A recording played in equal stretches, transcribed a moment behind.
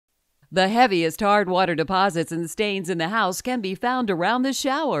The heaviest hard water deposits and stains in the house can be found around the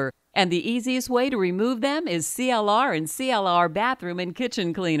shower, and the easiest way to remove them is CLR and CLR Bathroom and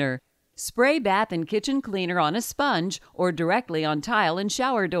Kitchen Cleaner. Spray bath and kitchen cleaner on a sponge or directly on tile and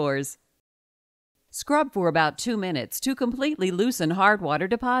shower doors. Scrub for about 2 minutes to completely loosen hard water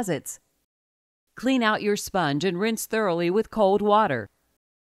deposits. Clean out your sponge and rinse thoroughly with cold water.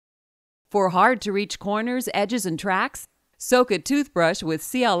 For hard-to-reach corners, edges, and tracks, soak a toothbrush with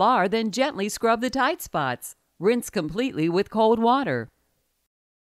CLR, then gently scrub the tight spots. Rinse completely with cold water.